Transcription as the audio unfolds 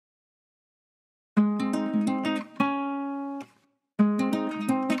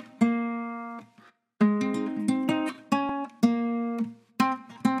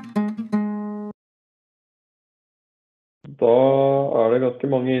Da det ganske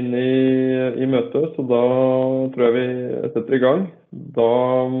mange inne i møtet, så da tror jeg vi setter i gang. Da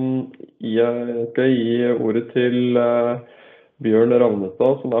skal jeg gi ordet til Bjørn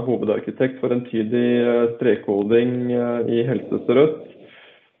Ravnestad, som hovedarkitekt for entydig strekkoding i Helse Sør-Øst.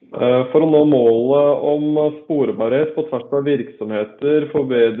 For å nå målet om sporbarhet på tvers av virksomheter,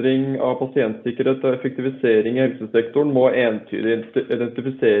 forbedring av pasientsikkerhet og effektivisering i helsesektoren må entydig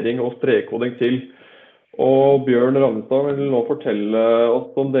identifisering og strekkoding til. Og Bjørn Ravnestad vil nå fortelle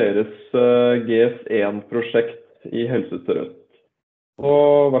oss om deres GS1-prosjekt i Helse Sør-Øst.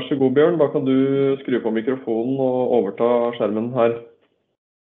 Og vær så god, Bjørn, da kan du skru på mikrofonen og overta skjermen her.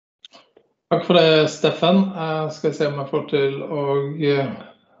 Takk for det, Steffen. Jeg skal se om jeg får til å...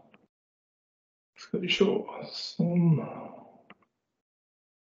 Skal vi se, sånn.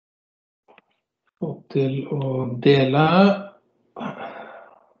 Få til å dele.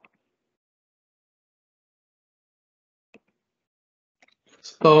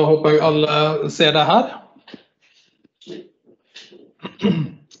 Så da håper jeg alle ser det her.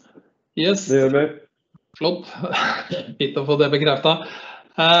 Yes. Det gjør vi. Flott. Fint å få det bekreftet.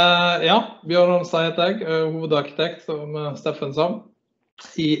 Ja, Bjørn Ravnestad heter jeg, hovedarkitekt, som Steffen sa,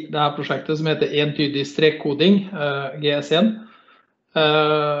 i dette prosjektet som heter entydig strekkoding, GS1.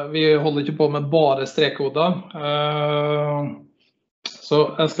 Vi holder ikke på med bare strekkoder.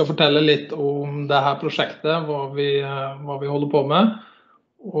 Så jeg skal fortelle litt om dette prosjektet, hva vi holder på med,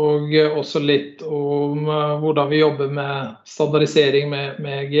 og også litt om hvordan vi jobber med standardisering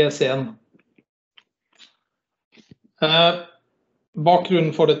med GS1.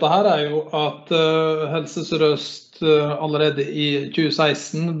 Bakgrunnen for dette her jo at Helse Sør-Øst allerede i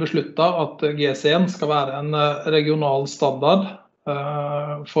 2016 besluttet at GS1 skal være en regional standard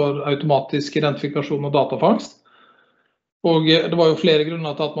for automatisk identifikasjon og datafangst. Og det var jo flere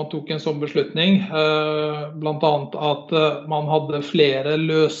grunner til at man tok en sånn beslutning, blant annet at man hadde flere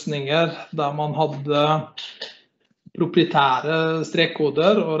løsninger der man hadde proprietære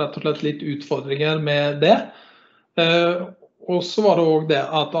strekkoder og rett og slett litt utfordringer med det. Og så var det også det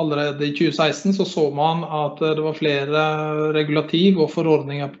at allerede i 2016 så man at det var flere regulativ og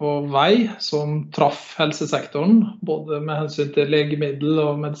forordninger på vei som traff helsesektoren, både med hensyn til legemiddel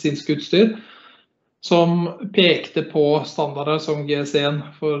og medisinsk utstyr, som pekte på standarder som GS1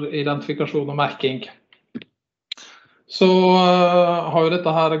 for identifikasjon og merking. Så har jo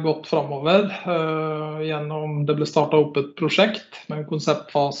dette her gått fremover gjennom det ble startet opp et prosjekt med en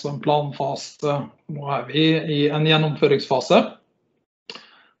konseptfase og en planfase. Nå vi i en gjennomføringsfase.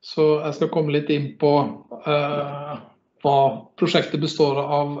 Så jeg skal komme litt inn på hva prosjektet består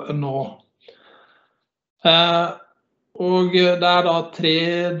av nå. Og det da 3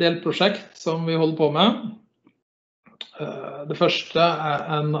 delprosjekt som vi holder på med. Det første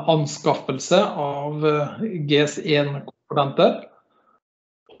en anskaffelse av GS1-komponenter.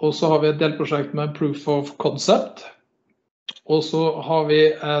 Og så har vi et delprosjekt med proof of concept. Og så har vi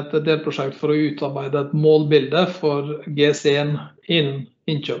et delprosjekt for å utarbeide et målbilde for GS1 innen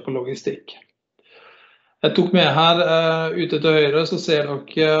innkjøp og logistikk. Jeg tok med her ute til høyre, så ser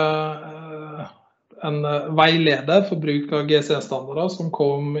dere en veileder for bruk av GS1-standarder som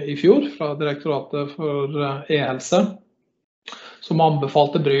kom i fjor fra Direktoratet for e-helse, som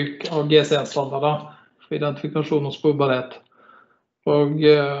anbefalte bruk av GS1-standarder for identifikasjon og sporbarhet. Og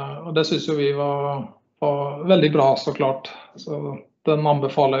det synes jo vi var veldig bra, så klart. Så den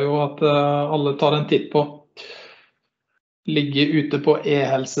anbefaler jo at alle tar en titt på. Ligger ute på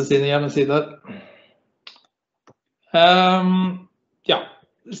e-helse sine hjemmesider. Ja,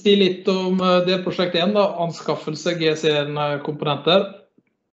 si litt om delprosjekt 1 da, anskaffelse GS1-komponenter.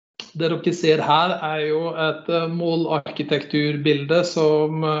 Det dere ser her jo et målarkitekturbilde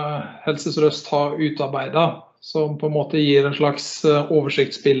som Helse Sør-Øst har utarbeidet, som på en måte gir en slags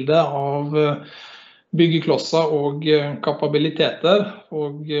oversiktsbilde av byggeklosser og kapabiliteter,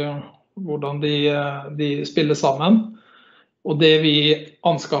 og hvordan de spiller sammen. Og det vi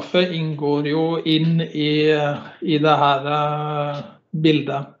anskaffer inngår jo inn i det her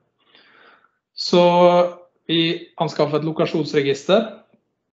bildet. Så vi anskaffer et lokasjonsregister,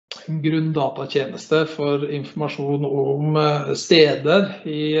 en grunndatatjeneste for informasjon om steder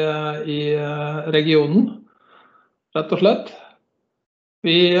i regionen, rett og slett.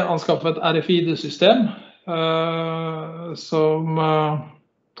 Vi anskaffer et RFID-system som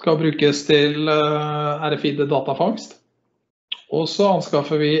skal brukes til RFID-datafangst. Og så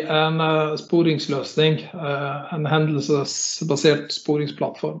anskaffer vi en sporingsløsning, en hendelsesbasert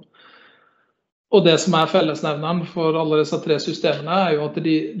sporingsplattform. Og det som fellesnevneren for alle disse 3 systemene jo at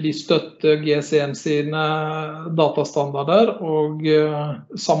de støtter GS1 sine datastandarder og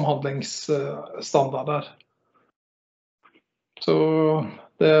samhandlingsstandarder. Så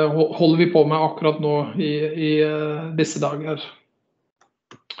det holder vi på med akkurat nå i disse dager.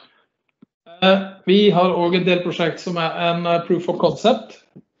 Vi har også et delprosjekt som en proof of concept.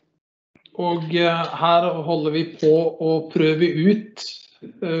 Og her holder vi på å prøve ut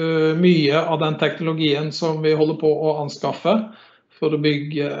mye av den teknologien som vi holder på å anskaffe for å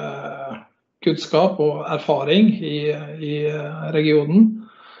bygge kunnskap og erfaring i regionen.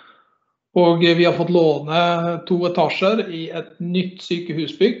 Og vi har fått låne 2 etasjer i et nytt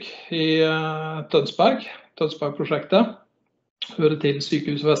sykehusbygg i Tønsberg-prosjektet, hører til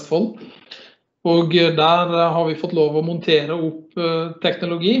Sykehus Vestfold. Og der har vi fått lov å montere opp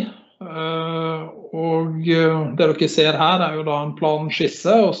teknologi. Og det dere ser her er jo da en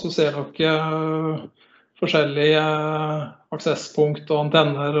planskisse, og så ser dere forskjellige aksesspunkt og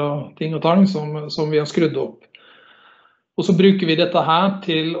antenner og ting og tang som vi har skrudd opp. Og så bruker vi dette her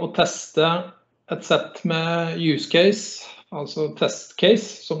til å teste et sett med use case, altså test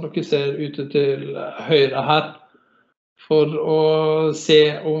case, som dere ser ute til høyre her, for å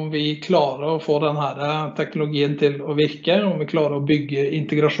se om vi klarer å få denne teknologien til å virke, om vi klarer å bygge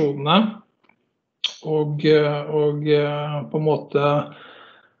integrasjonene, og på en måte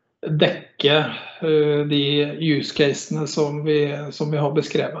dekke de use casene som vi har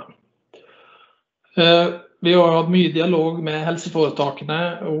beskrevet. Vi har hatt mye dialog med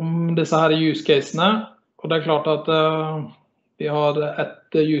helseforetakene om disse her use casene, og det er klart at vi har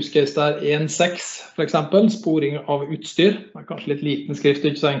et use case der 1.6 for eksempel, sporing av utstyr. Det er kanskje litt liten skrift,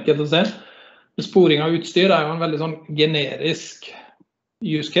 ikke så enkelt å se. Men sporing av utstyr er jo en veldig sånn generisk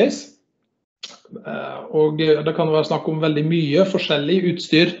use case. Og det kan være snakk om veldig mye forskjellig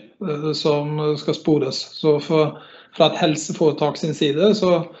utstyr som skal spores. Så fra et helseforetak sin side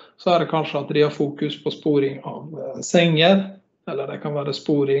så er det kanskje at de har fokus på sporing av senger, eller det kan være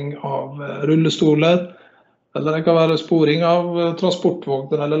sporing av rullestoler, eller det kan være sporing av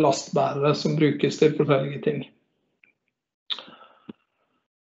transportvogner eller lastbærere som brukes til forskjellige ting.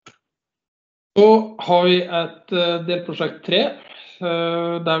 Så har vi et delprosjekt 3,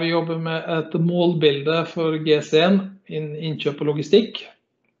 der vi jobber med et målbilde for GS1 innen innkjøp og logistikk.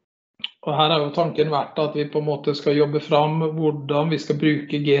 Og her har jo tanken vært at vi på en måte skal jobbe fram hvordan vi skal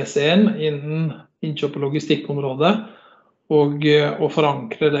bruke GS1 innen innkjøp og logistikkområdet, og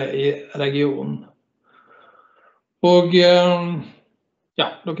forankre det i regionen. Og ja,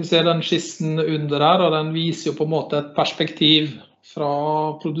 dere ser den skissen under her, og den viser jo på en måte et perspektiv fra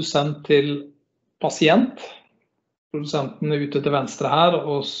produsent til pasient. Produsenten er ute til venstre her,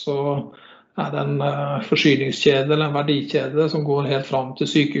 og så er det en forsyningskjede eller en verdikjede som går helt fram til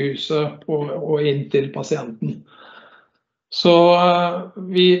sykehuset og inn til pasienten. Så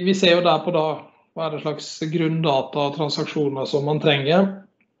vi ser jo der på da hva er det slags grunndata og transaksjoner som man trenger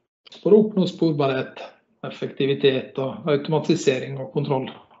for å oppnå sporbarhet, effektivitet og automatisering og kontroll,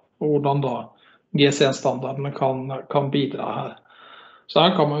 og hvordan da GS1-standardene kan bidra her. Så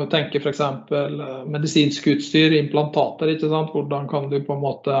her kan man jo tenke for eksempel medisinsk utstyr, implantater, ikke sant? Hvordan kan du på en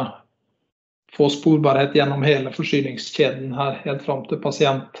måte få sporbarhet gjennom hele forsyningskjeden her, helt fram til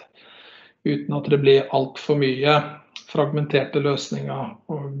pasient, uten at det blir alt for mye fragmenterte løsninger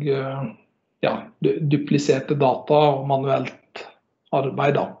og ja, dupliserte data og manuelt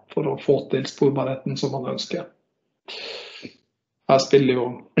arbeid da, for å få til sporbarheten som man ønsker. Her spiller jo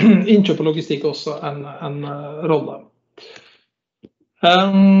innkjøp og logistikk også en rolle.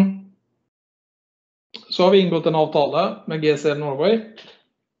 Så har vi inngått en avtale med GSL Norway,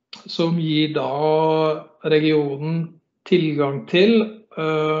 som gir da regionen tilgang til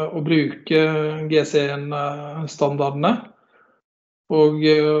å bruke GS1-standardene. Og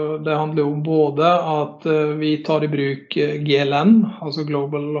det handler om både at vi tar i bruk GLN, altså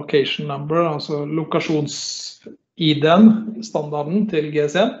Global Location Number, altså lokasjons-ID-en, standarden til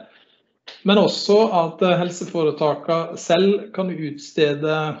GS1, men også at helseforetakene selv kan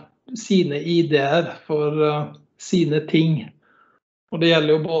utstede sine ID-er for sine ting. Og det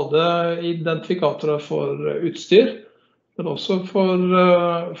gjelder jo både identifikatorer for utstyr, men også for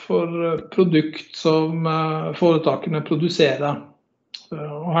produkt som foretakene produserer.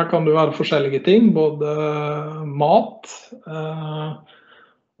 Og her kan det være forskjellige ting, både mat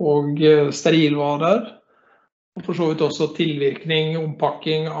og sterilvarer, og for så vidt også tilvirkning,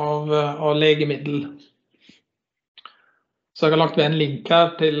 ompakking av legemiddel. Så jeg har lagt ved en link her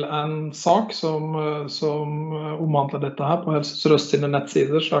til en sak som omhandler dette her på Helse Sør-Øst sine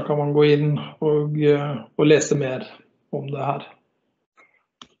nettsider, så da kan man gå inn og lese mer om det her.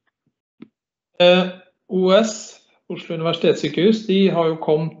 OS, Oslo Universitetssykehus, de har jo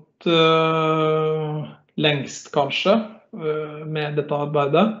kommet lengst kanskje med dette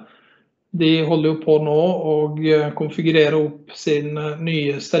arbeidet. de holder jo på nå og konfigurerer opp sin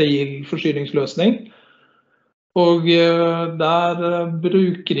nye steril forsyningsløsning. Og der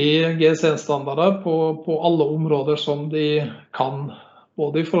bruker de GS1-standarder på alle områder som de kan,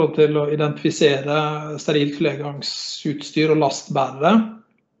 både i forhold til å identifisere sterilt flergangsutstyr og lastbærere,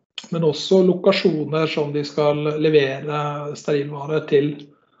 men også lokasjoner som de skal levere sterilvare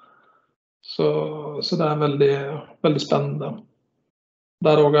til. Så det veldig, veldig spennende.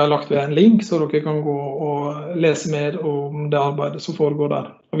 Der også har jeg lagt ved en link, så dere kan gå og lese mer om det arbeidet som foregår der.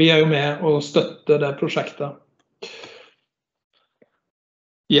 Og vi jo med å støtte det prosjektet.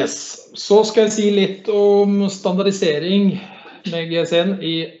 Yes, så skal jeg si litt om standardisering med GS1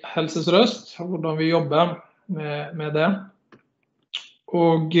 i Helse Sør-Øst, hvordan vi jobber med det.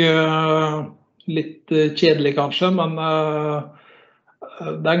 Og litt kjedelig kanskje, men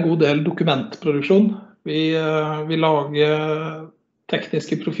det en god del dokumentproduksjon. Vi lager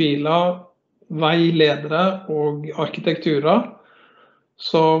tekniske profiler, veiledere og arkitekturer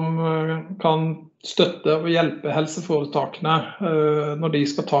som kan støtte og hjelpe helseforetakene når de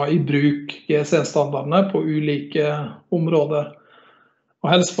skal ta i bruk GS1-standardene på ulike områder. Og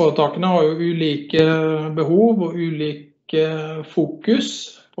helseforetakene har jo ulike behov og ulike fokus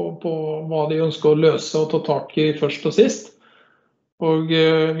på hva de ønsker å løse og ta tak i først og sist. Og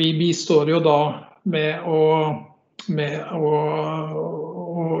vi bistår jo da med å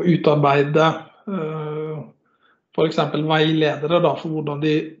utarbeide for eksempel veiledere da, for hvordan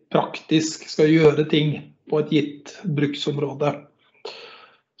de praktisk skal gjøre ting på et gitt bruksområde.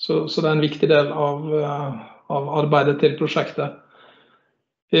 Så det en viktig del av arbeidet til prosjektet.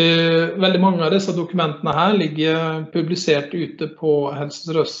 Veldig mange av disse dokumentene her ligger publisert ute på Helse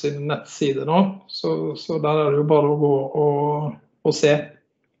Sør-Øst sin nettside nå, så der det jo bare å gå og se.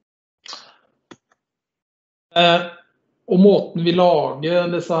 Og måten vi lager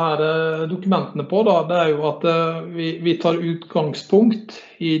disse her dokumentene på da, det jo at vi tar utgangspunkt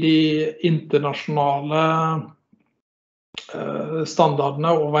i de internasjonale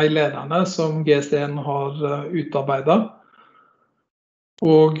standardene og veilederne som GS1 har utarbeidet.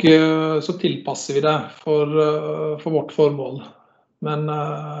 Og så tilpasser vi det for vårt formål.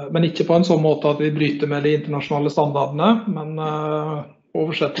 Men ikke på en sånn måte at vi bryter med de internasjonale standardene, men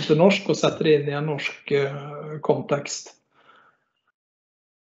oversetter til norsk og setter det inn i en norsk kontekst.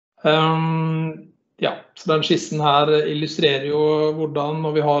 Ja, så den skissen her illustrerer jo hvordan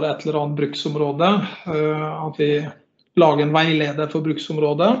når vi har et eller annet bruksområde, at vi lager en veileder for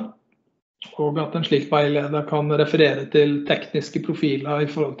bruksområdet, og at en slik veileder kan referere til tekniske profiler i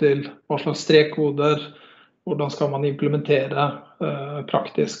forhold til hva slags strekkoder, hvordan skal man implementere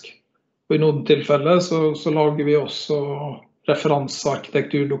praktisk. Og i noen tilfeller så lager vi også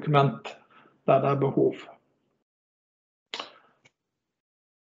referansearkitekturdokument der det behov.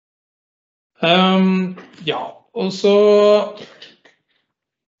 Ja, og så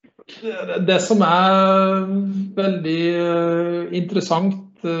det som veldig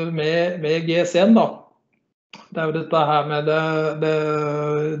interessant med GS1 da, det jo dette her med det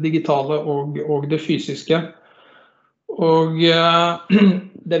digitale og det fysiske. Og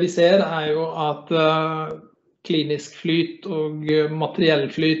det vi ser jo at klinisk flyt og materiell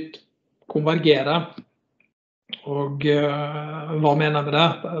flyt konvergerer. Og hva mener jeg med det?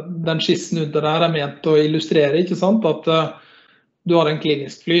 Den skissen under der ment å illustrere, ikke sant? At du har en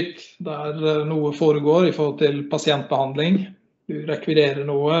klinisk flyt der noe foregår i forhold til pasientbehandling. Du rekvirerer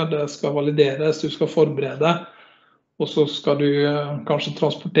noe, det skal valideres, du skal forberede. Og så skal du kanskje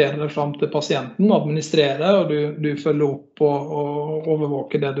transportere det frem til pasienten, administrere, og du følger opp og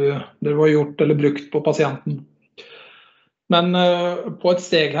overvåker det du har gjort eller brukt på pasienten. Men på et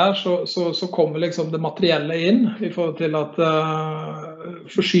steg her så kommer liksom det materielle inn i forhold til at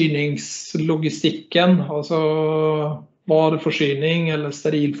forsyningslogistikken, altså vareforsyning eller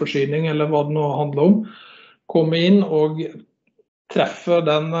sterilforsyning eller hva det nå handler om, kommer inn og treffer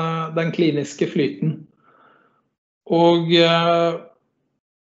den kliniske flyten. Og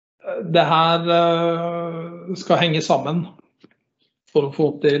det her skal henge sammen for å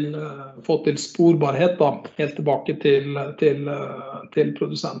få til sporbarhet da, helt tilbake til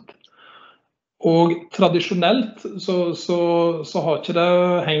produsent. Og tradisjonelt så har ikke det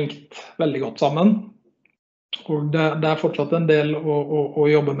hengt veldig godt sammen. Og det fortsatt en del å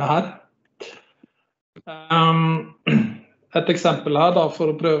jobbe med her. Et eksempel her da,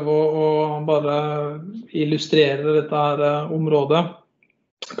 for å prøve å bare illustrere dette her området,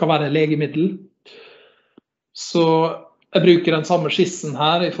 kan være legemiddel. Så jeg bruker den samme skissen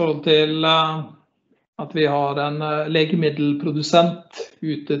her i forhold til at vi har en legemiddelprodusent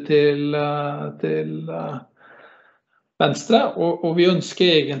ute til venstre, og vi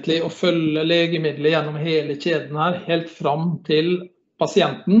ønsker egentlig å følge legemiddelet gjennom hele kjeden her, helt fram til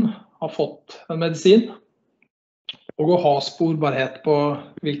pasienten har fått en medisin, og å ha sporbarhet på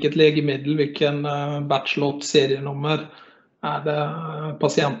hvilket legemiddel, hvilken batchlot, serienummer er det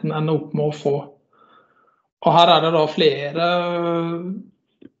pasienten ender opp med å få. Og her er det da flere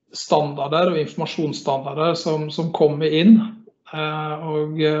standarder og informasjonsstandarder som kommer inn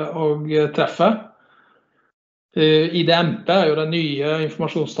og treffer. IDMP er jo den nye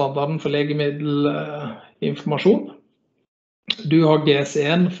informasjonsstandarden for legemiddelinformasjon. Du har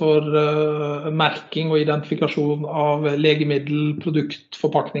GS1 for merking og identifikasjon av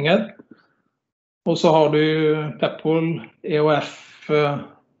legemiddelproduktforpakninger. Og så har du PEPOL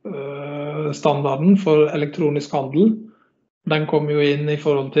EOF-standarden for elektronisk handel. Den kommer jo inn i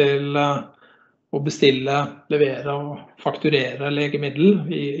forhold til å bestille, levere og fakturere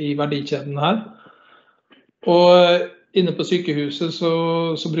legemiddel i verdikjeden her. Og inne på sykehuset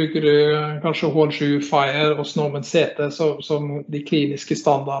så bruker du kanskje HSØ, FIRE og SNOMED-CT som de kliniske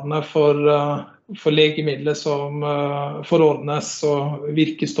standardene for legemidler som forordnes og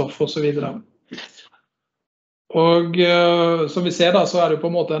virkestoff og så videre. Og som vi ser da, så er det på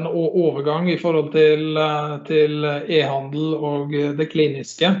en måte en overgang i forhold til e-handel og det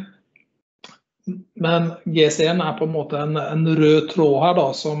kliniske. Men GS1 er på en måte en rød tråd her da,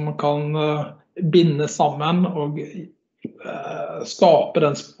 som kan binde sammen og skape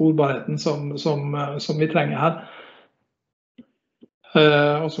den sporbarheten som vi trenger her,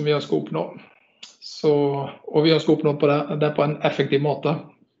 og som vi skal oppnå. Og vi skal oppnå det på en effektiv måte.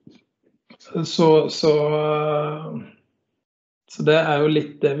 Så det er jo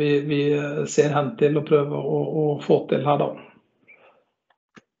litt det vi ser hen til og prøver å få til her da.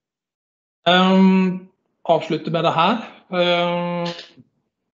 Avslutte med det her.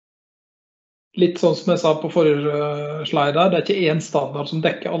 Litt sånn som jeg sa på forrige slide, det er ikke en standard som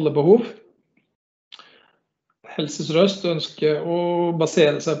dekker alle behov. Helse Sør-Øst ønsker å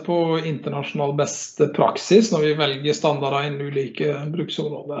basere seg på internasjonal beste praksis når vi velger standarder innen ulike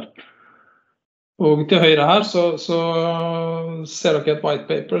bruksområder. Og til høyre her så ser dere et white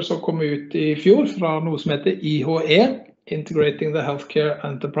paper som kom ut i fjor fra noe som heter IHE, Integrating the Healthcare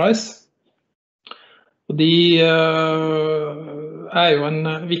Enterprise. Og de er jo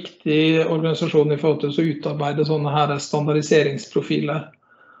en viktig organisasjon i forhold til å utarbeide sånne her standardiseringsprofiler.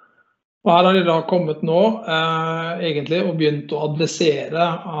 Og her har de da kommet nå egentlig og begynt å adressere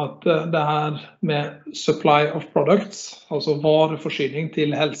at det her med supply of products, altså vareforsyning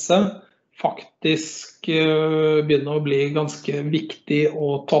til helse, faktisk begynner å bli ganske viktig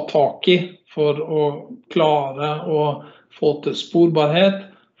å ta tak i for å klare å få til sporbarhet,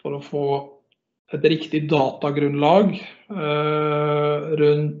 for å få et riktig datagrunnlag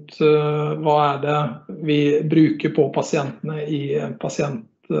rundt hva er det vi bruker på pasientene i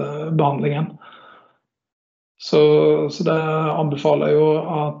pasientbehandlingen. Så det anbefaler jeg jo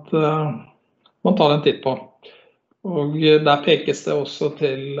at man tar en titt på. Og der pekes det også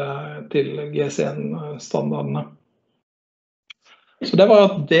til GS1-standardene. Så det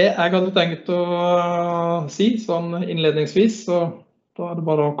var det jeg hadde tenkt å si sånn innledningsvis, så da er det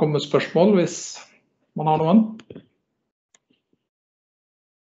bare å komme med spørsmål hvis man har noen.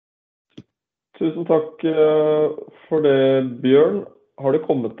 Tusen takk for det, Bjørn. Har det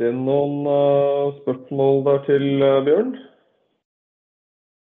kommet inn noen spørsmål der til Bjørn?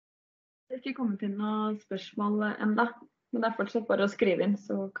 Det er ikke kommet inn noen spørsmål enda, men det er fortsatt bare å skrive inn,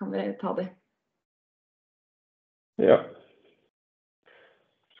 så kan vi ta det. Ja.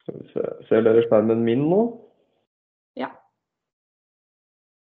 Skal vi se. Ser dere skjermen min nå? Ja.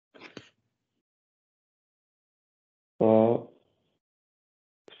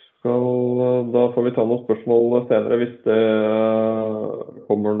 Da får vi ta noen spørsmål senere hvis det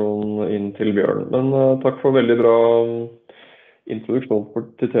kommer noen inn til Bjørn. Men takk for veldig bra introduksjon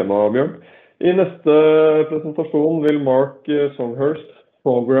til temaet, Bjørn. I neste presentasjon vil Mark Songhurst,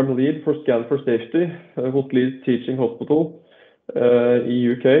 Program Lead for Scan4Safety hos Leeds Teaching Hospital i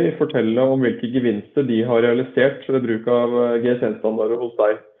UK, fortelle om hvilke gevinster de har realisert ved bruk av GS1-standarder hos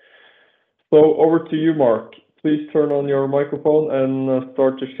deg. So over to you, Mark. Please turn on your microphone and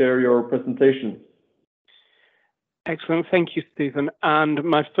start to share your presentation. Excellent. Thank you, Stephen. And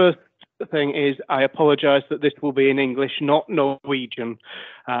my first thing is I apologize that this will be in English, not Norwegian.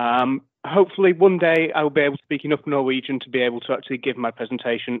 Hopefully one day I will be able to speak enough Norwegian to be able to actually give my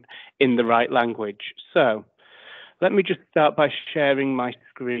presentation in the right language. So let me just start by sharing my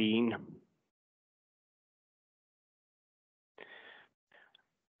screen.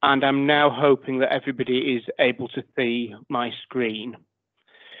 And I'm now hoping that everybody is able to see my screen.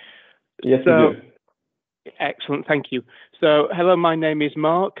 Yes, so, Excellent, thank you. So, hello, my name is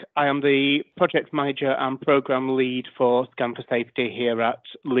Mark. I am the project manager and program lead for Scan4Safety here at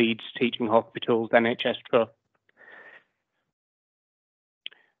Leeds Teaching Hospital's NHS Trust.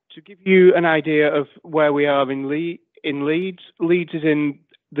 To give you an idea of where we are in Leeds, Leeds is in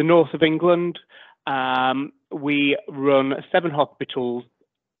the north of England. We run 7 hospitals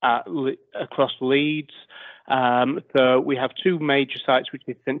across Leeds. So we have 2 major sites, which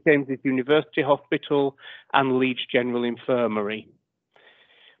is St James's University Hospital and Leeds General Infirmary.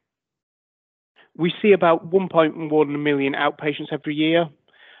 We see about 1.1 million outpatients every year.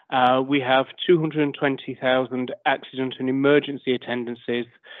 We have 220,000 accident and emergency attendances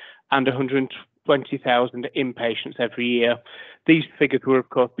and 120,000 inpatients every year. These figures were, of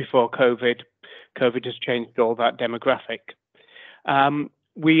course, before COVID. COVID has changed all that demographic.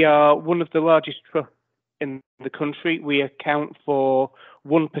 We are one of the largest trusts in the country. We account for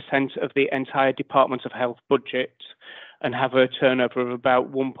 1% of the entire Department of Health budget and have a turnover of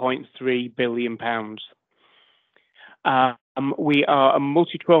about £1.3 billion. We are a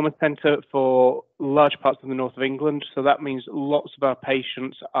multi-trauma centre for large parts of the north of England, so that means lots of our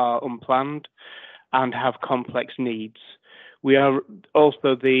patients are unplanned and have complex needs. We are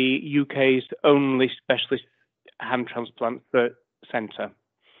also the UK's only specialist hand transplant centre.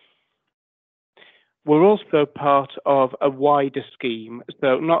 We're also part of a wider scheme.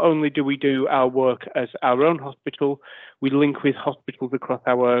 So not only do we do our work as our own hospital, we link with hospitals across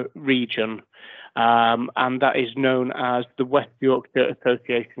our region. And that is known as the West Yorkshire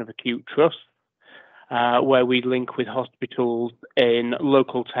Association of Acute Trusts, where we link with hospitals in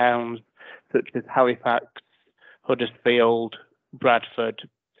local towns such as Halifax, Huddersfield, Bradford,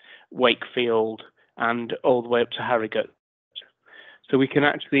 Wakefield, and all the way up to Harrogate. So we can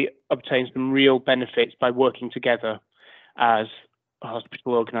actually obtain some real benefits by working together as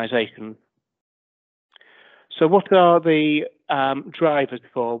hospital organisations. So what are the drivers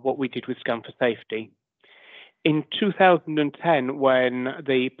for what we did with Scan4Safety? In 2010, when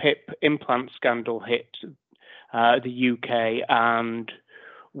the PIP implant scandal hit the UK and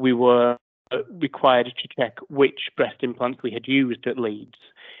we were required to check which breast implants we had used at Leeds,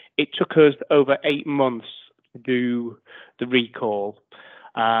 it took us over 8 months to do the recall.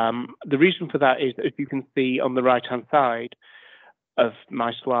 The reason for that is, as you can see on the right-hand side of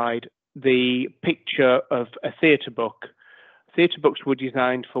my slide, the picture of a theatre book. Theatre books were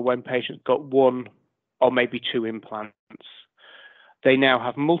designed for when patients got 1 or maybe 2 implants. They now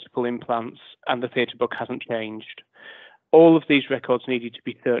have multiple implants and the theatre book hasn't changed. All of these records needed to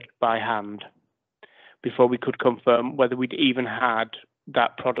be searched by hand before we could confirm whether we'd even had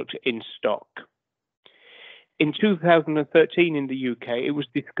that product in stock. In 2013 in the UK, it was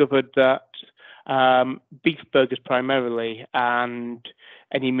discovered that beef burgers primarily and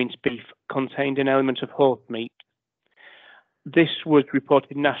any minced beef contained an element of horse meat. This was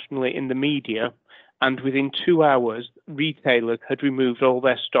reported nationally in the media, and within 2 hours, retailers had removed all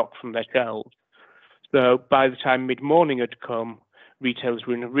their stock from their shelves. So by the time mid-morning had come, retailers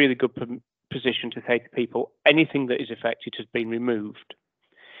were in a really good position to say to people, anything that is affected has been removed.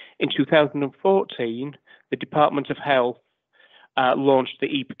 In 2014, the Department of Health launched the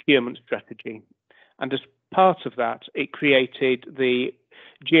e-procurement strategy. And as part of that, it created the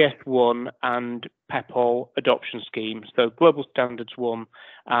GS1 and PEPAL adoption scheme, so Global Standards 1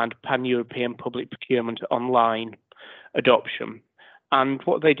 and Pan-European Public Procurement Online adoption. And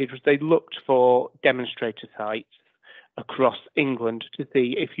what they did was they looked for demonstrator sites across England to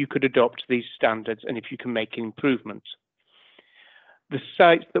see if you could adopt these standards and if you can make improvements. The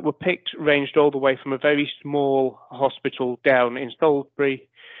sites that were picked ranged all the way from a very small hospital down in Salisbury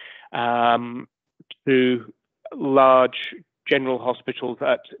to large general hospitals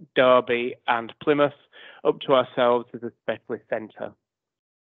at Derby and Plymouth, up to ourselves as a specialist centre.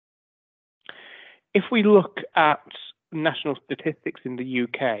 If we look at national statistics in the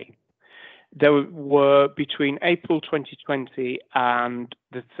UK, there were between April 2020 and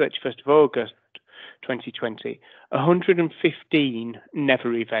the 31st of August 2020, 115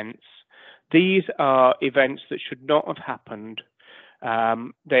 never events. These are events that should not have happened.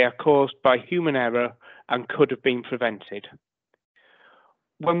 They are caused by human error and could have been prevented.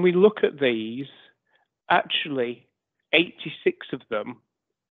 When we look at these, actually 86 of them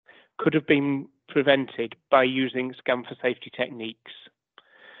could have been prevented by using Scan4Safety techniques.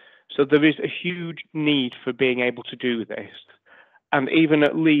 So there is a huge need for being able to do this. And even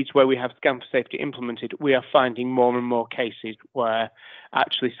at Leeds, where we have Scan4Safety implemented, we are finding more and more cases where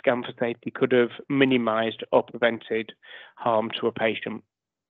actually Scan4Safety could have minimised or prevented harm to a patient.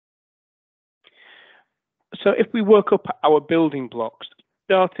 So if we work up our building blocks,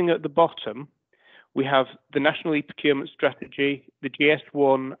 starting at the bottom, We have the National E-Procurement Strategy, the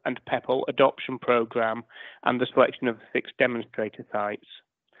GS1 and PEPL adoption programme, and the selection of 6 demonstrator sites.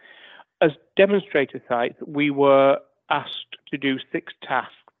 As demonstrator sites, we were asked to do 6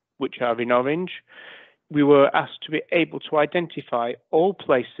 tasks, which are in orange. We were asked to be able to identify all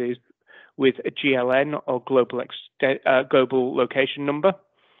places with a GLN or global location number.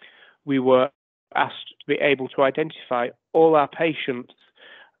 We were asked to be able to identify all our patients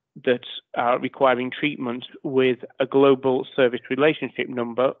that are requiring treatment with a global service relationship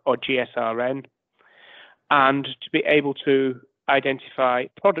number or GSRN, and to be able to identify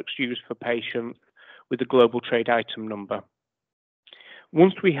products used for patients with a global trade item number.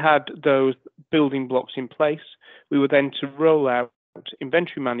 Once we had those building blocks in place, we were then to roll out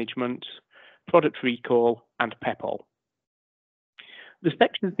inventory management, product recall, and PEPL. The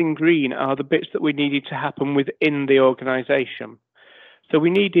sections in green are the bits that we needed to happen within the organisation. So we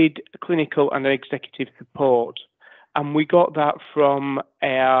needed clinical and executive support, and we got that from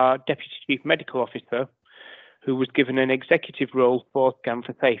our Deputy Chief Medical Officer, who was given an executive role for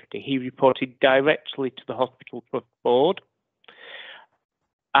Scan4Safety. He reported directly to the Hospital Trust Board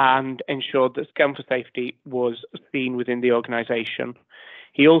and ensured that Scan4Safety was seen within the organisation.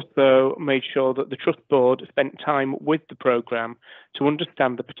 He also made sure that the Trust Board spent time with the programme to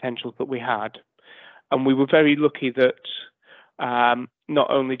understand the potentials that we had. And we were very lucky that not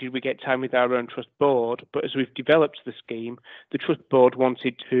only did we get time with our own Trust Board, but as we've developed the scheme, the Trust Board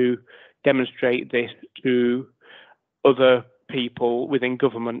wanted to demonstrate this to other people within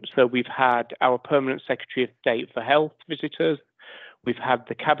government. So we've had our Permanent Secretary of State for Health visitors, we've had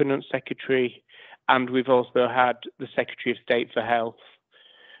the Cabinet Secretary, and we've also had the Secretary of State for Health,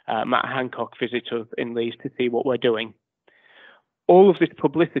 Matt Hancock, visit us in Leeds to see what we're doing. All of this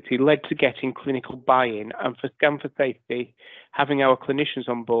publicity led to getting clinical buy-in, and for Scan4Safety, having our clinicians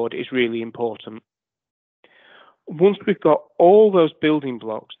on board is really important. Once we've got all those building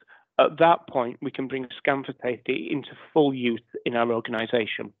blocks, at that point we can bring Scan4Safety into full use in our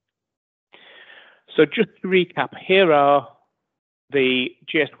organisation. So just to recap, here are the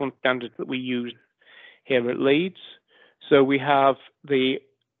GS1 standards that we use here at Leeds. So we have the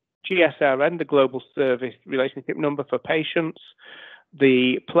GSRN, the Global Service Relationship Number for patients,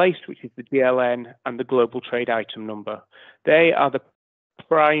 the place, which is the GLN, and the Global Trade Item Number. They are the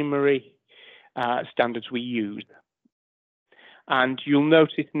primary standards we use. And you'll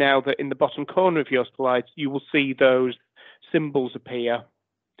notice now that in the bottom corner of your slides, you will see those symbols appear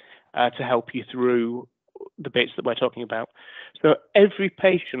to help you through the bits that we're talking about. So every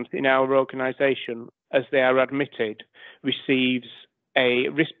patient in our organisation, as they are admitted, receives a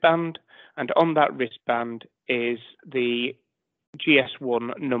wristband, and on that wristband is the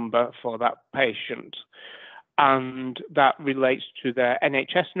GS1 number for that patient, and that relates to their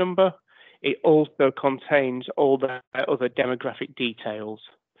NHS number. It also contains all the other demographic details.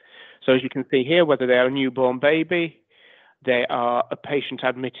 So as you can see here, whether they are a newborn baby, they are a patient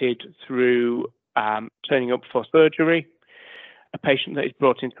admitted through turning up for surgery, a patient that is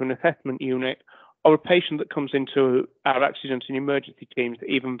brought into an assessment unit, or a patient that comes into our accident and emergency teams,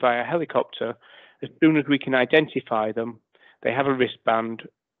 even via helicopter. As soon as we can identify them, they have a wristband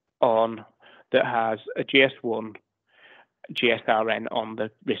on that has a GS1 GSRN on the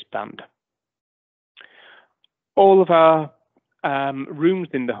wristband. All of our rooms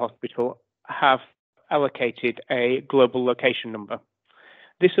in the hospital have allocated a global location number.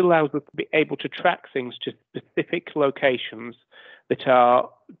 This allows us to be able to track things to specific locations that are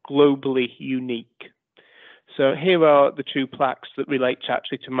globally unique. So here are the 2 plaques that relate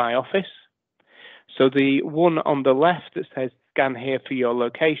actually to my office. So the one on the left that says "Scan here for your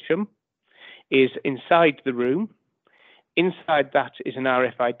location" is inside the room. Inside that is an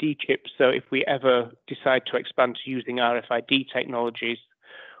RFID chip, so if we ever decide to expand to using RFID technologies,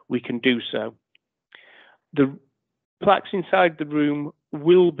 we can do so. The plaques inside the room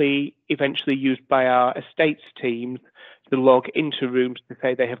will be eventually used by our estates teams to log into rooms to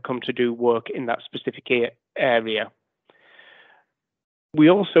say they have come to do work in that specific area. We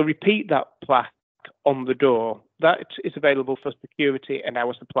also repeat that plaque on the door. That is available for security and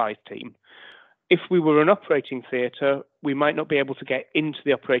our supplies team. If we were an operating theatre, we might not be able to get into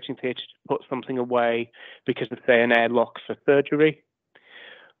the operating theatre to put something away because of, say, an airlock for surgery.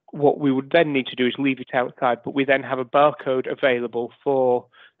 What we would then need to do is leave it outside, but we then have a barcode available for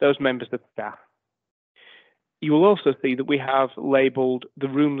those members of staff. You will also see that we have labelled the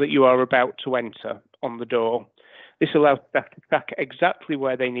room that you are about to enter on the door. This allows staff to track exactly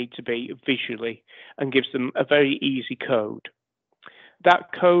where they need to be visually and gives them a very easy code.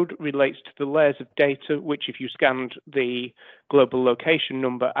 That code relates to the layers of data, which if you scanned the global location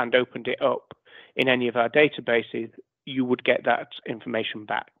number and opened it up, in any of our databases, you would get that information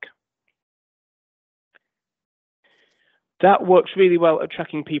back. That works really well at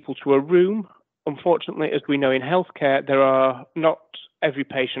tracking people to a room. Unfortunately, as we know in healthcare, not every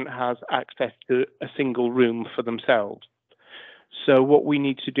patient has access to a single room for themselves. So what we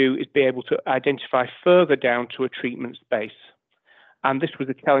need to do is be able to identify further down to a treatment space. And this was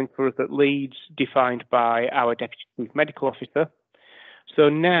a challenge for us at Leeds, defined by our Deputy Chief Medical Officer. So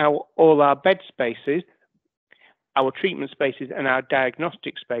now all our bed spaces, our treatment spaces and our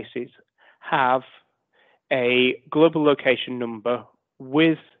diagnostic spaces have a global location number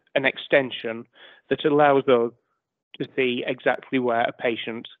with an extension that allows us to see exactly where a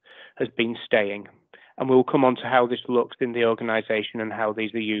patient has been staying. And we'll come on to how this looks in the organisation and how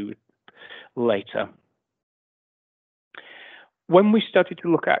these are used later. When we started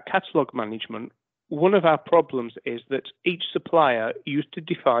to look at catalogue management, one of our problems is that each supplier used to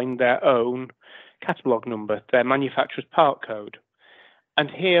define their own catalogue number, their manufacturer's part code. And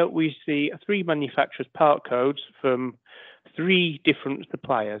here we see 3 manufacturer's part codes from 3 different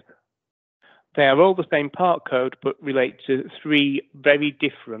suppliers. They are all the same part code, but relate to 3 very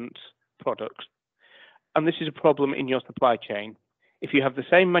different products. And this is a problem in your supply chain. If you have the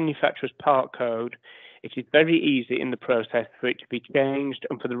same manufacturer's part code, it is very easy in the process for it to be changed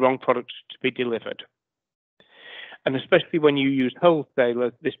and for the wrong product to be delivered. And especially when you use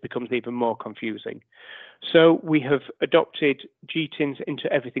wholesalers, this becomes even more confusing. So we have adopted GTINs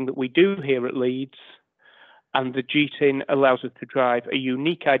into everything that we do here at Leeds, and the GTIN allows us to drive a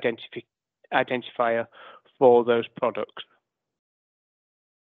unique identifier for those products.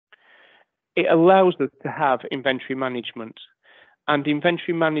 It allows us to have inventory management, and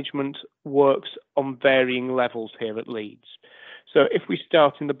inventory management works on varying levels here at Leeds. So if we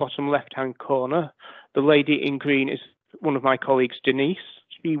start in the bottom left-hand corner, the lady in green is one of my colleagues, Denise.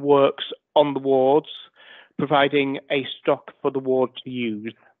 She works on the wards, providing a stock for the ward to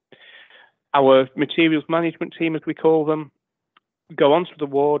use. Our materials management team, as we call them, go onto the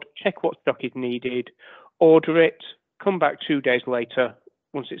ward, check what stock is needed, order it, come back 2 days later,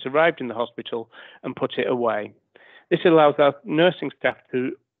 once it's arrived in the hospital, and put it away. This allows our nursing staff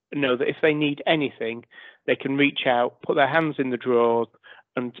to know that if they need anything, they can reach out, put their hands in the drawers,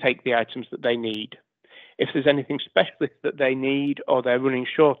 and take the items that they need. If there's anything specialist that they need, or they're running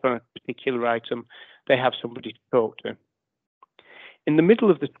short on a particular item, they have somebody to talk to. In the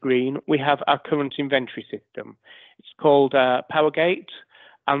middle of the screen, we have our current inventory system. It's called PowerGate,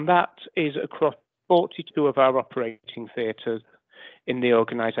 and that is across 42 of our operating theatres in the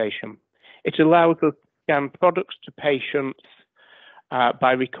organisation. It allows us to scan products to patients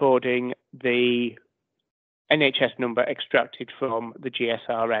by recording the NHS number extracted from the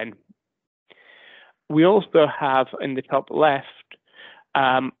GSRN. We also have in the top left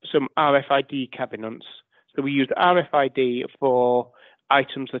some RFID cabinets. So we use RFID for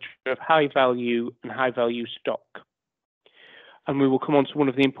items that are of high value and high value stock. And we will come on to one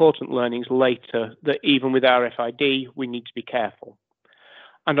of the important learnings later, that even with RFID, we need to be careful.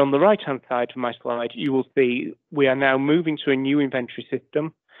 And on the right-hand side of my slide, you will see we are now moving to a new inventory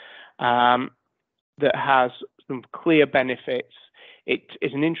system that has some clear benefits. It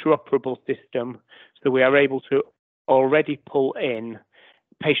is an interoperable system, so we are able to already pull in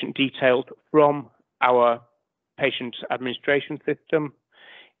patient details from our patient administration system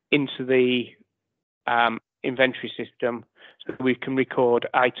into the inventory system, so that we can record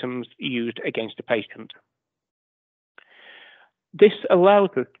items used against a patient. This allows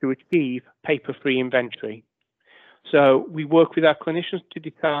us to achieve paper-free inventory. So we work with our clinicians to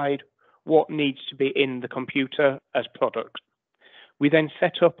decide what needs to be in the computer as products. We then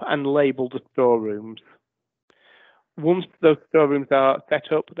set up and label the storerooms. Once those storerooms are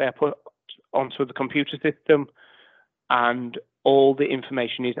set up, they are put onto the computer system, and all the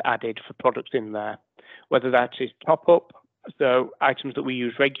information is added for products in there, whether that is top-up, so items that we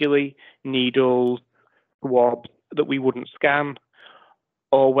use regularly, needles, swabs that we wouldn't scan,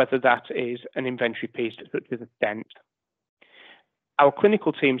 or whether that is an inventory piece such as a stent. Our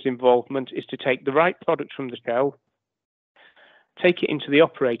clinical team's involvement is to take the right product from the shelf, take it into the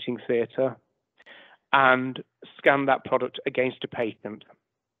operating theatre, and scan that product against a patient.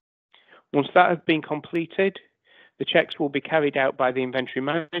 Once that has been completed, the checks will be carried out by the inventory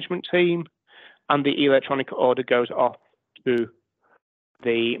management team, and the electronic order goes off to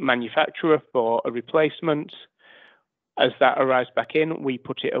the manufacturer for a replacement. As that arrives back in, we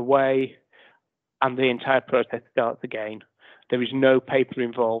put it away, and the entire process starts again. There is no paper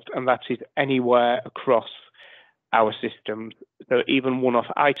involved, and that is anywhere across our systems. So even one-off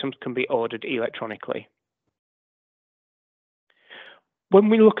items can be ordered electronically. When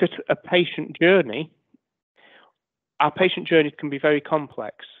we look at a patient journey, our patient journeys can be very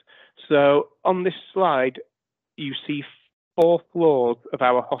complex. So on this slide, you see 4 floors of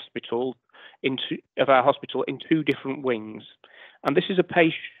our hospital in 2 different wings. And this is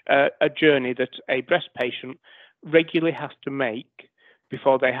a journey that a breast patient regularly has to make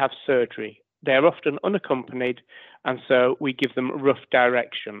before they have surgery. They are often unaccompanied, and so we give them rough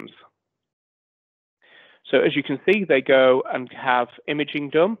directions. So as you can see, they go and have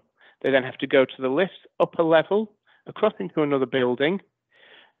imaging done. They then have to go to the lifts up a level, across into another building,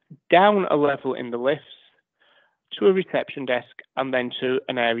 down a level in the lifts, to a reception desk, and then to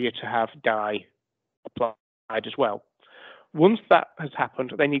an area to have dye applied as well. Once that has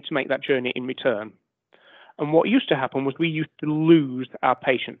happened, they need to make that journey in return. And what used to happen was we used to lose our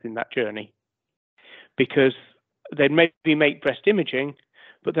patients in that journey, because they'd maybe make breast imaging,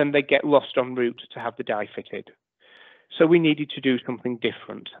 but then they get lost en route to have the dye fitted. So we needed to do something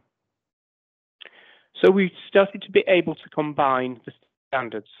different. So we started to be able to combine the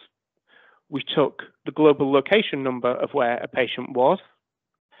standards. We took the global location number of where a patient was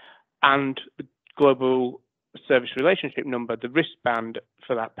and the global service relationship number, the wristband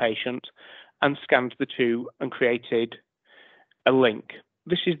for that patient, and scanned the 2 and created a link.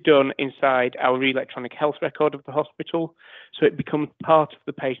 This is done inside our electronic health record of the hospital, so it becomes part of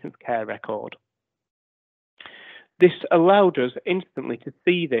the patient's care record. This allowed us instantly to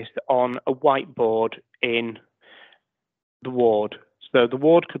see this on a whiteboard in the ward. So the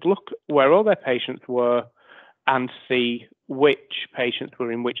ward could look where all their patients were and see which patients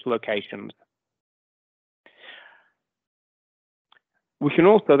were in which locations. We can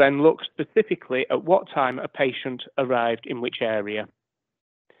also then look specifically at what time a patient arrived in which area.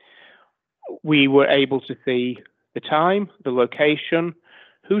 We were able to see the time, the location,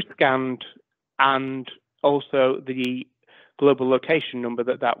 who scanned, and also the global location number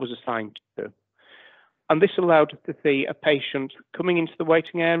that was assigned to. And this allowed us to see a patient coming into the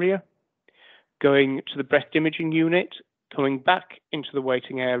waiting area, going to the breast imaging unit, coming back into the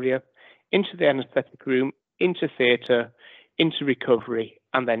waiting area, into the anaesthetic room, into theatre, into recovery,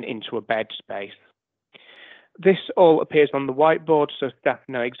 and then into a bed space. This all appears on the whiteboard, so staff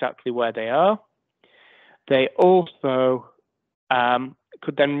know exactly where they are. They also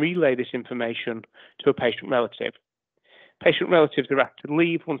could then relay this information to a patient relative. Patient relatives are asked to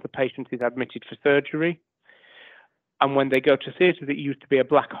leave once the patient is admitted for surgery. And when they go to theatre, it used to be a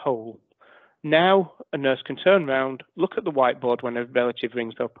black hole. Now a nurse can turn around, look at the whiteboard when a relative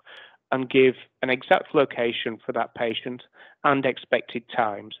rings up, and give an exact location for that patient and expected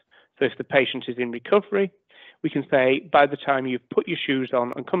times. So if the patient is in recovery, we can say, by the time you've put your shoes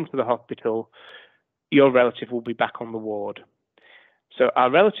on and come to the hospital, your relative will be back on the ward. So our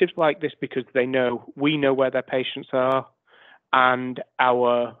relatives like this because they know we know where their patients are, and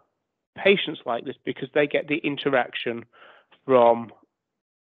our patients like this because they get the interaction from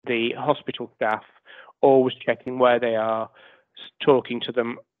the hospital staff, always checking where they are, talking to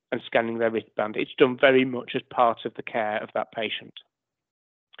them and scanning their wristband. It's done very much as part of the care of that patient.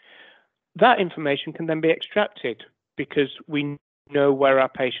 That information can then be extracted because we know where our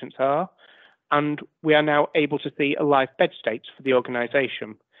patients are, and we are now able to see a live bed status for the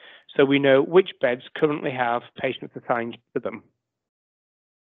organisation. So we know which beds currently have patients assigned to them.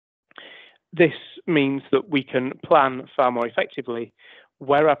 This means that we can plan far more effectively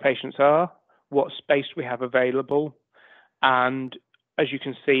where our patients are, what space we have available, and as you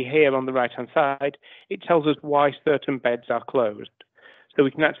can see here on the right-hand side, it tells us why certain beds are closed. So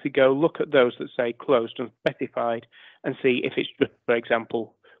we can actually go look at those that say closed and specified and see if it's just, for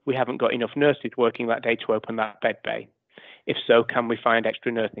example, we haven't got enough nurses working that day to open that bed bay. If so, can we find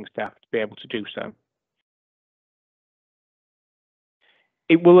extra nursing staff to be able to do so?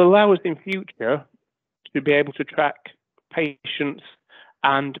 It will allow us in future to be able to track patients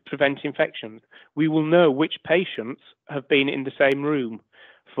and prevent infections. We will know which patients have been in the same room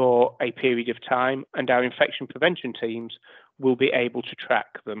for a period of time, and our infection prevention teams will be able to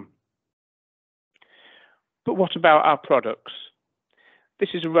track them. But what about our products? This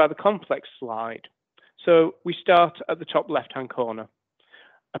is a rather complex slide. So we start at the top left-hand corner.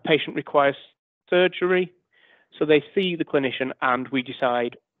 A patient requires surgery, so they see the clinician and we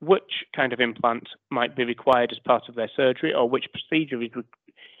decide which kind of implant might be required as part of their surgery or which procedure is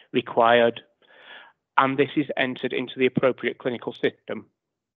required, and this is entered into the appropriate clinical system.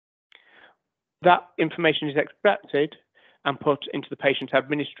 That information is extracted and put into the patient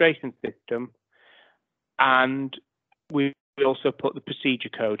administration system, and we also put the procedure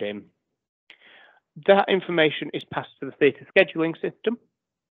code in. That information is passed to the theatre scheduling system,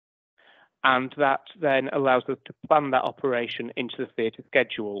 and that then allows us to plan that operation into the theatre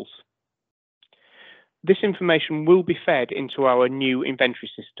schedules. This information will be fed into our new inventory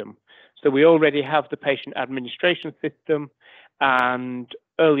system. So we already have the patient administration system, and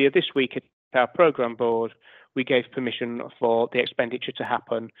earlier this week at our programme board, we gave permission for the expenditure to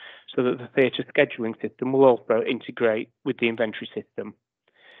happen so that the theatre scheduling system will also integrate with the inventory system.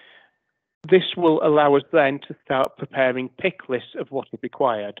 This will allow us then to start preparing pick lists of what is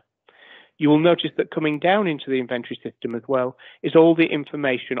required. You will notice that coming down into the inventory system as well is all the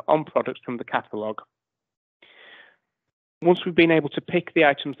information on products from the catalogue. Once we've been able to pick the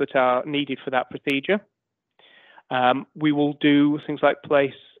items that are needed for that procedure, we will do things like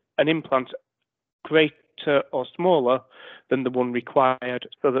place an implant greater or smaller than the one required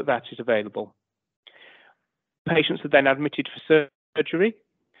so that that is available. Patients are then admitted for surgery.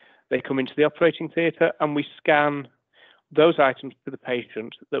 They come into the operating theatre and we scan those items to the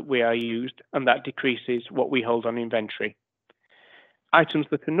patient that we are used, and that decreases what we hold on inventory. Items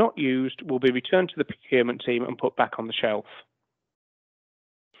that are not used will be returned to the procurement team and put back on the shelf.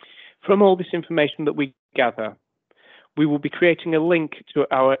 From all this information that we gather, we will be creating a link to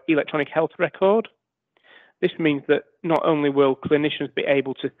our electronic health record. This means that not only will clinicians be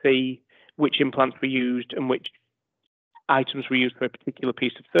able to see which implants were used and which items were used for a particular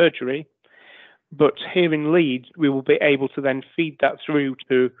piece of surgery, but here in Leeds, we will be able to then feed that through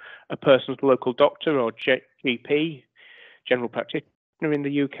to a person's local doctor or GP, general practitioner in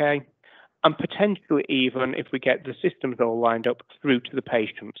the UK, and potentially even, if we get the systems all lined up, through to the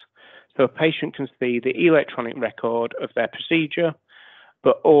patient. So a patient can see the electronic record of their procedure,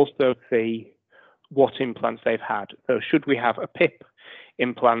 but also see what implants they've had. So should we have a PIP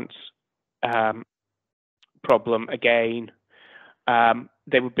implant problem again,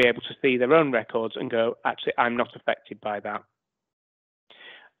 they would be able to see their own records and go, actually, I'm not affected by that.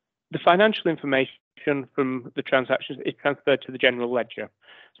 The financial information from the transactions is transferred to the general ledger.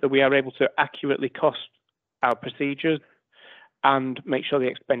 So we are able to accurately cost our procedures and make sure the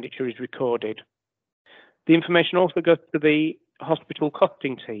expenditure is recorded. The information also goes to the hospital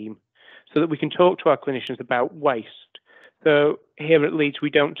costing team so that we can talk to our clinicians about waste. So here at Leeds, we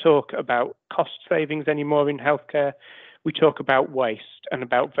don't talk about cost savings anymore in healthcare. We talk about waste and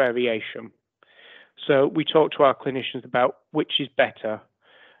about variation. So we talk to our clinicians about which is better.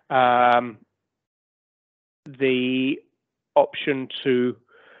 The option to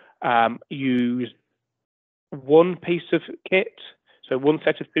use one piece of kit, so one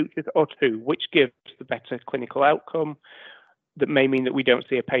set of sutures, or two, which gives the better clinical outcome. That may mean that we don't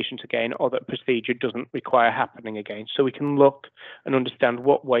see a patient again, or that procedure doesn't require happening again. So we can look and understand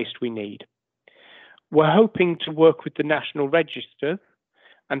what waste we need. We're hoping to work with the National Register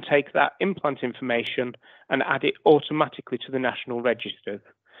and take that implant information and add it automatically to the National Registers.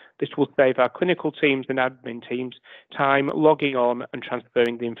 This will save our clinical teams and admin teams time logging on and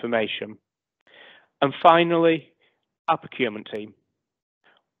transferring the information. And finally, our procurement team.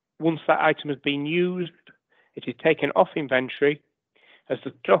 Once that item has been used, it is taken off inventory. As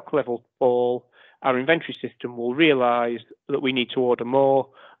the stock levels fall, our inventory system will realise that we need to order more,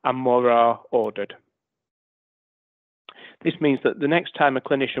 and more are ordered. This means that the next time a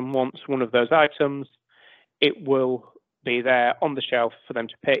clinician wants one of those items, it will be there on the shelf for them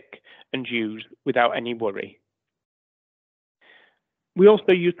to pick and use without any worry. We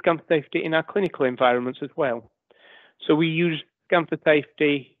also use Scan4Safety in our clinical environments as well. So we use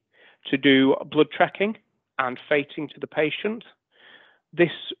Scan4Safety to do blood tracking and fating to the patient. This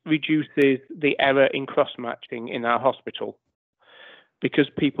reduces the error in cross-matching in our hospital because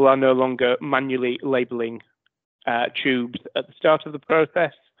people are no longer manually labelling tubes at the start of the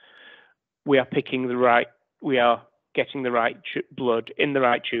process. We are getting the right blood in the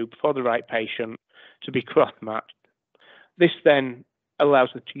right tube for the right patient to be cross-matched. This then allows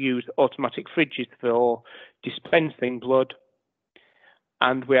us to use automatic fridges for dispensing blood,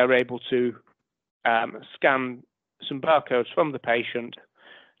 and we are able to scan some barcodes from the patient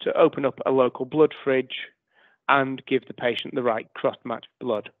to open up a local blood fridge and give the patient the right cross-matched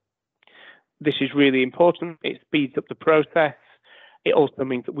blood. This is really important. It speeds up the process. It also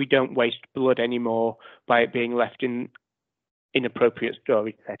means that we don't waste blood anymore by it being left in inappropriate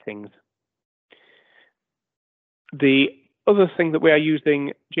storage settings. The other thing that we are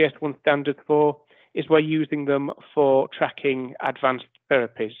using GS1 Standards for is we're using them for tracking advanced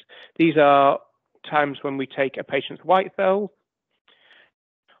therapies. These are times when we take a patient's white cells,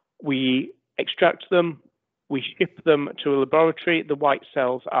 we extract them, we ship them to a laboratory, the white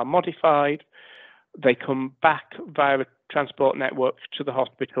cells are modified, they come back via a transport network to the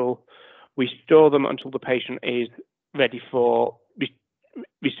hospital, we store them until the patient is ready for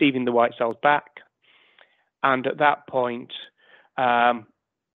receiving the white cells back. And at that point,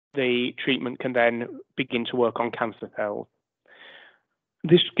 the treatment can then begin to work on cancer cells.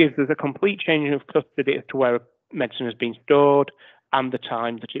 This gives us a complete change of custody as to where a medicine has been stored and the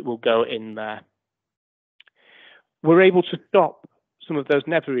time that it will go in there. We're able to stop some of those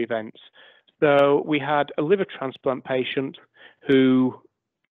never events. So we had a liver transplant patient who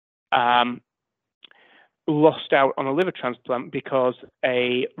lost out on a liver transplant because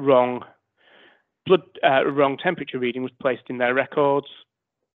a wrong temperature reading was placed in their records.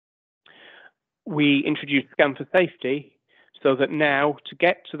 We introduced Scan4Safety so that now, to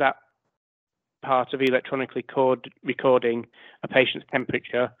get to that part of electronically recording a patient's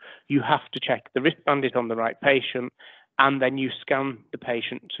temperature, you have to check the wristband is on the right patient, and then you scan the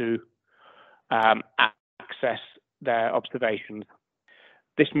patient to access their observations.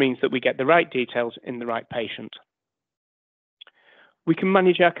 This means that we get the right details in the right patient. We can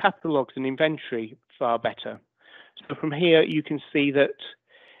manage our catalogues and inventory far better. So from here, you can see that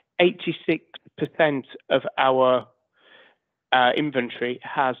 86% of our inventory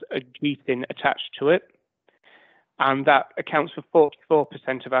has a GTIN attached to it, and that accounts for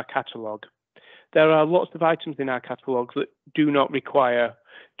 44% of our catalogue. There are lots of items in our catalogue that do not require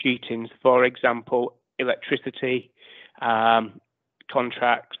GTINs, for example, electricity,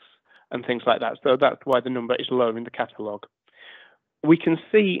 contracts, and things like that. So that's why the number is lower in the catalogue. We can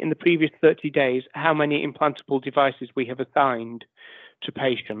see in the previous 30 days how many implantable devices we have assigned to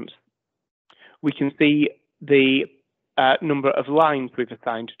patients. We can see the number of lines we've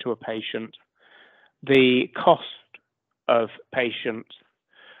assigned to a patient, the cost of patients.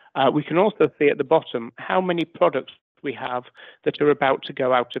 We can also see at the bottom how many products we have that are about to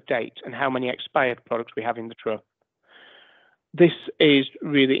go out of date and how many expired products we have in the trust. This is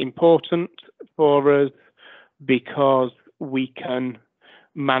really important for us because we can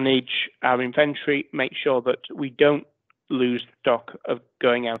manage our inventory, make sure that we don't lose stock of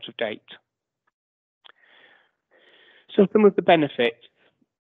going out of date. So some of the benefits.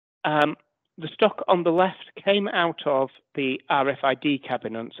 The stock on the left came out of the RFID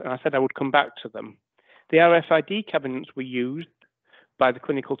cabinets, and I said I would come back to them. The RFID cabinets were used by the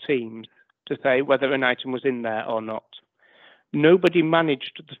clinical teams to say whether an item was in there or not. Nobody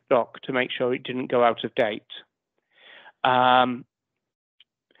managed the stock to make sure it didn't go out of date.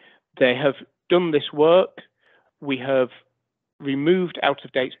 They have done this work. We have removed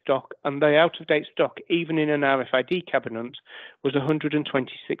out-of-date stock, and the out-of-date stock, even in an RFID cabinet, was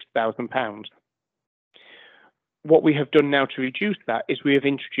 £126,000. What we have done now to reduce that is we have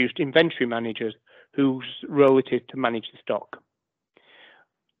introduced inventory managers whose role it is to manage the stock.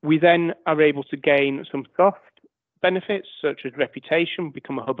 We then are able to gain some soft benefits, such as reputation,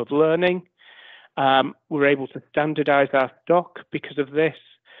 become a hub of learning. We're able to standardize our stock because of this.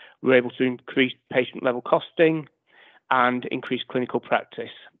 We're able to increase patient-level costing and increase clinical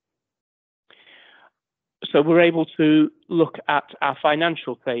practice. So we're able to look at our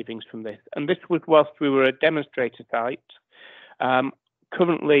financial savings from this. And this was whilst we were a demonstrator site.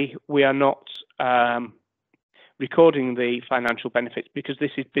 Currently, we are not recording the financial benefits because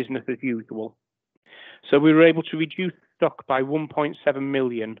this is business as usual. So we were able to reduce stock by 1.7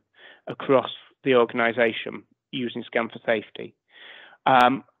 million across the organisation using Scan4Safety.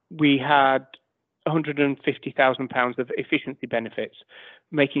 We had £150,000 of efficiency benefits,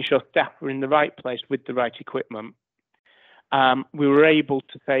 making sure staff were in the right place with the right equipment. We were able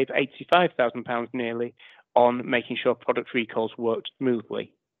to save £85,000 nearly on making sure product recalls worked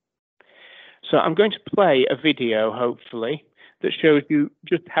smoothly. So I'm going to play a video, hopefully, that shows you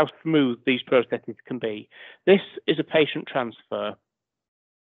just how smooth these processes can be. This is a patient transfer.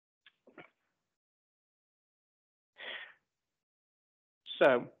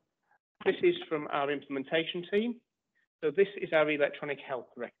 So this is from our implementation team. So this is our electronic health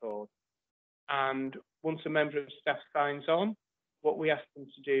record. And once a member of staff signs on, what we ask them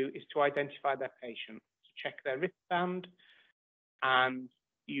to do is to identify their patient, to check their wristband, and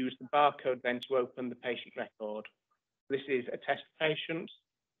use the barcode then to open the patient record. This is a test patient.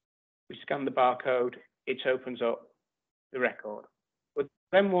 We scan the barcode, it opens up the record. We're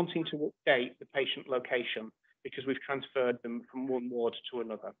then wanting to update the patient location because we've transferred them from one ward to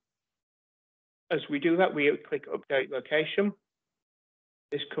another. As we do that, we click Update Location.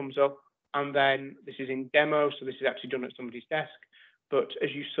 This comes up, and then this is in demo, so this is actually done at somebody's desk. But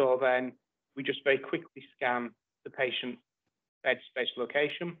as you saw then, we just very quickly scan the patient bed space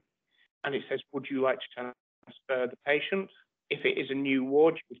location, and it says, would you like to transfer the patient? If it is a new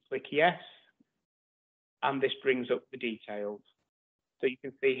ward, you would click Yes, and this brings up the details. So you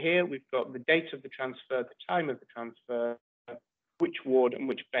can see here, we've got the date of the transfer, the time of the transfer, which ward and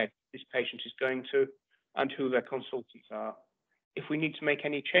which bed this patient is going to, and who their consultants are. If we need to make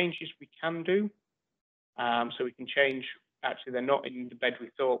any changes, we can do. So we can change, actually they're not in the bed we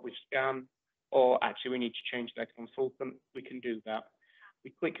thought with Scan, or actually we need to change their consultant, we can do that.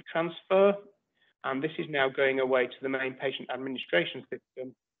 We click transfer, and this is now going away to the main patient administration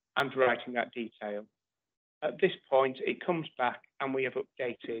system and writing that detail. At this point, it comes back and we have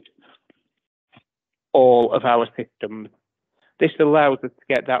updated all of our systems. This allows us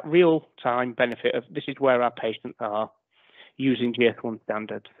to get that real-time benefit of this is where our patients are using GS1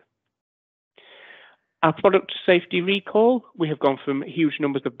 standards. Our product safety recall, we have gone from huge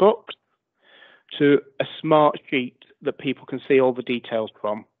numbers of books to a smart sheet that people can see all the details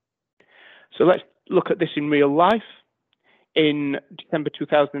from. So let's look at this in real life. In December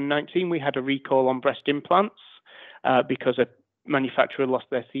 2019, we had a recall on breast implants because a manufacturer lost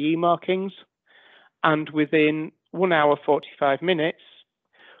their CE markings. And within 1 hour, 45 minutes,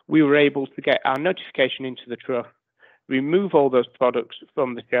 we were able to get our notification into the trust, remove all those products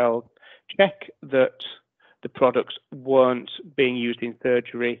from the shelves, check that the products weren't being used in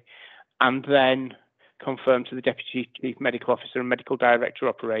surgery, and then confirm to the Deputy Chief Medical Officer and Medical Director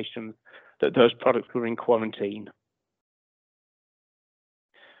Operations that those products were in quarantine.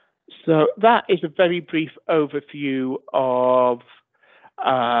 So that is a very brief overview of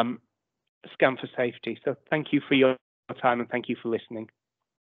Scan4Safety. So thank you for your time and thank you for listening.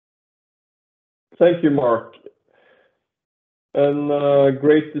 Thank you, Mark. And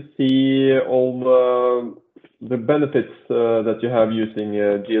great to see all the benefits that you have using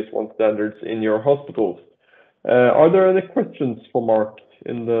GS1 standards in your hospitals. Are there any questions for Mark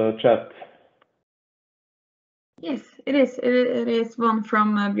in the chat? Yes, it is. It is one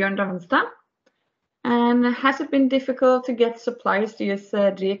from Bjørn Ravnestad. And has it been difficult to get suppliers to use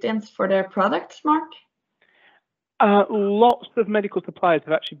GITs for their products, Mark? Lots of medical suppliers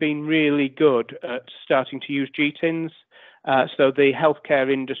have actually been really good at starting to use GTINs. So the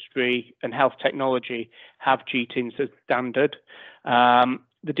healthcare industry and health technology have GTINs as standard.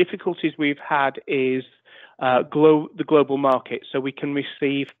 The difficulties we've had is the global market. So we can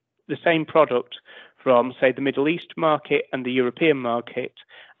receive the same product from, say, the Middle East market and the European market,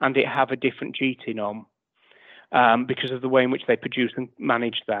 and it have a different GTIN on because of the way in which they produce and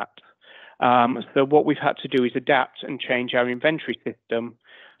manage that. So what we've had to do is adapt and change our inventory system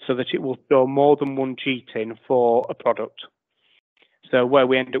so that it will store more than one GTIN for a product. So where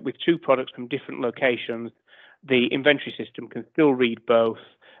we end up with 2 products from different locations, the inventory system can still read both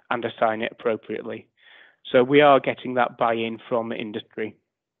and assign it appropriately. So we are getting that buy-in from the industry.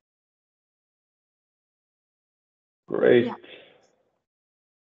 Great. Yeah.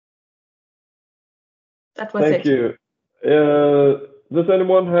 That was Thank you. Does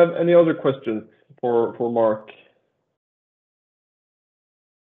anyone have any other questions for Mark?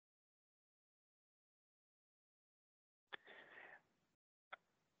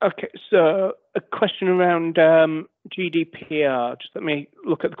 Okay, so a question around GDPR. Just let me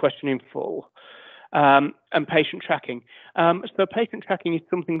look at the question in full. And patient tracking. So patient tracking is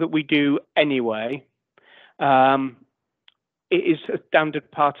something that we do anyway. It is a standard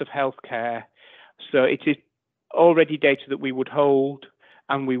part of healthcare. So it is already data that we would hold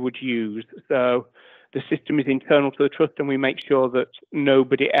and we would use. So the system is internal to the trust and we make sure that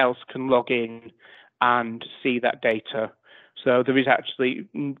nobody else can log in and see that data. So there is actually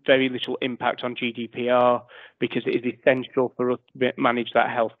very little impact on GDPR because it is essential for us to manage that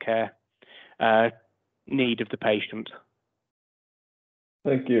healthcare need of the patient.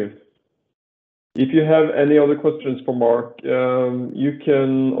 Thank you. If you have any other questions for Mark, you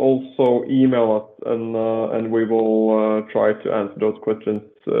can also email us and we will try to answer those questions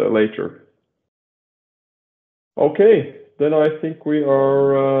later. Okay, then I think we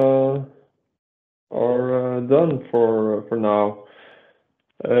are done for now,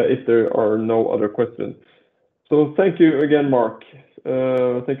 if there are no other questions. So thank you again, Mark.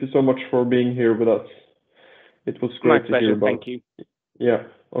 Thank you so much for being here with us. It was great to hear about. Thank you. Yeah,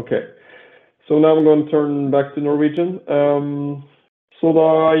 okay. Så nå er vi turn back to Norwegian. Så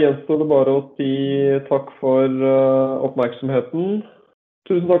da gjenstår det bare å si takk for oppmerksomheten.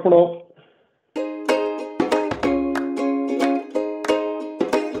 Tusen takk for nå.